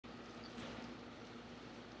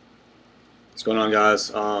What's going on,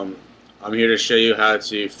 guys? I'm here to show you how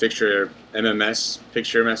to fix your MMS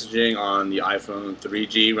picture messaging on the iPhone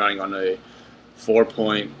 3G running on a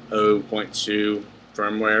 4.0.2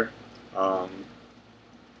 firmware. Um,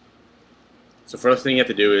 so first thing you have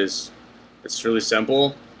to do is, it's really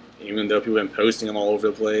simple, even though people have been posting them all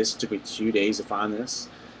over the place. It took me 2 days to find this.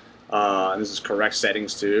 And this is correct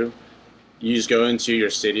settings too. You just go into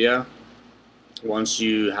your Cydia. Once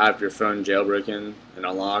you have your phone jailbroken and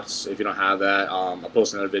unlocked, if you don't have that, I'll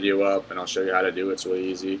post another video up and I'll show you how to do it. It's really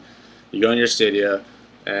easy. You go in your Cydia,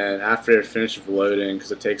 and after it finishes loading,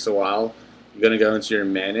 because it takes a while, you're going to go into your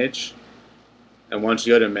Manage. And once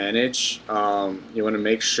you go to Manage, you want to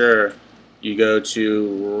make sure you go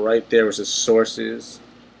to right there where it says Sources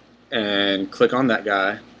and click on that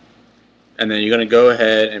guy. And then you're going to go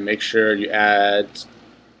ahead and make sure you add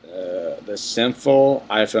the Sinful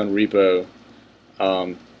iPhone repo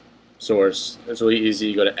source. It's really easy.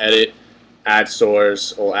 You go to Edit, Add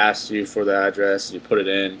Source. It'll ask you for the address. You put it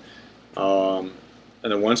in, and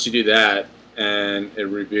then once you do that and it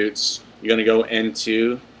reboots, you're going to go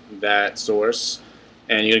into that source,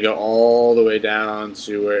 and you're going to go all the way down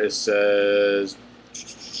to where it says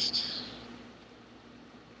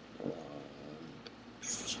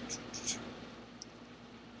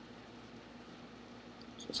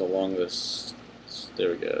it's along this.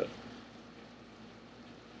 There we go.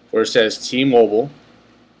 Where it says T-Mobile,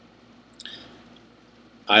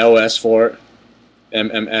 iOS for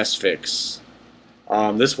MMS fix.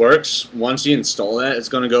 This works. Once you install that, it's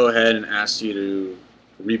going to go ahead and ask you to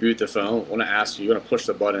reboot the phone. When it asks you, you're going to push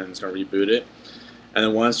the button, it's going to reboot it. And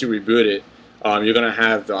then once you reboot it, you're going to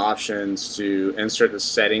have the options to insert the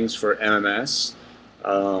settings for MMS.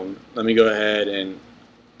 Let me go ahead and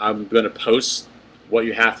I'm going to post what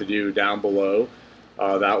you have to do down below.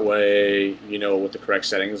 That way you know what the correct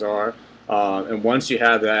settings are. And once you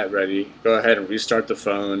have that ready, go ahead and restart the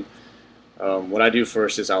phone. What I do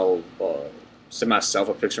first is I'll send myself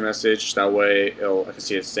a picture message. That way I can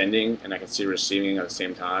see it sending and I can see it receiving at the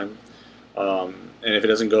same time. And if it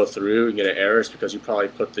doesn't go through and get an error, it's because you probably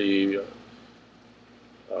put the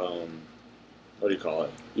what do you call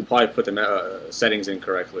it? You probably put the settings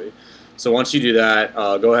incorrectly. So once you do that,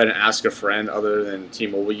 go ahead and ask a friend other than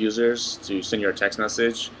T-Mobile users to send you a text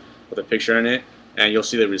message with a picture in it, and you'll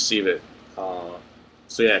see they receive it.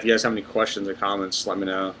 So yeah, if you guys have any questions or comments, let me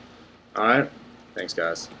know. Alright? Thanks,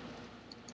 guys.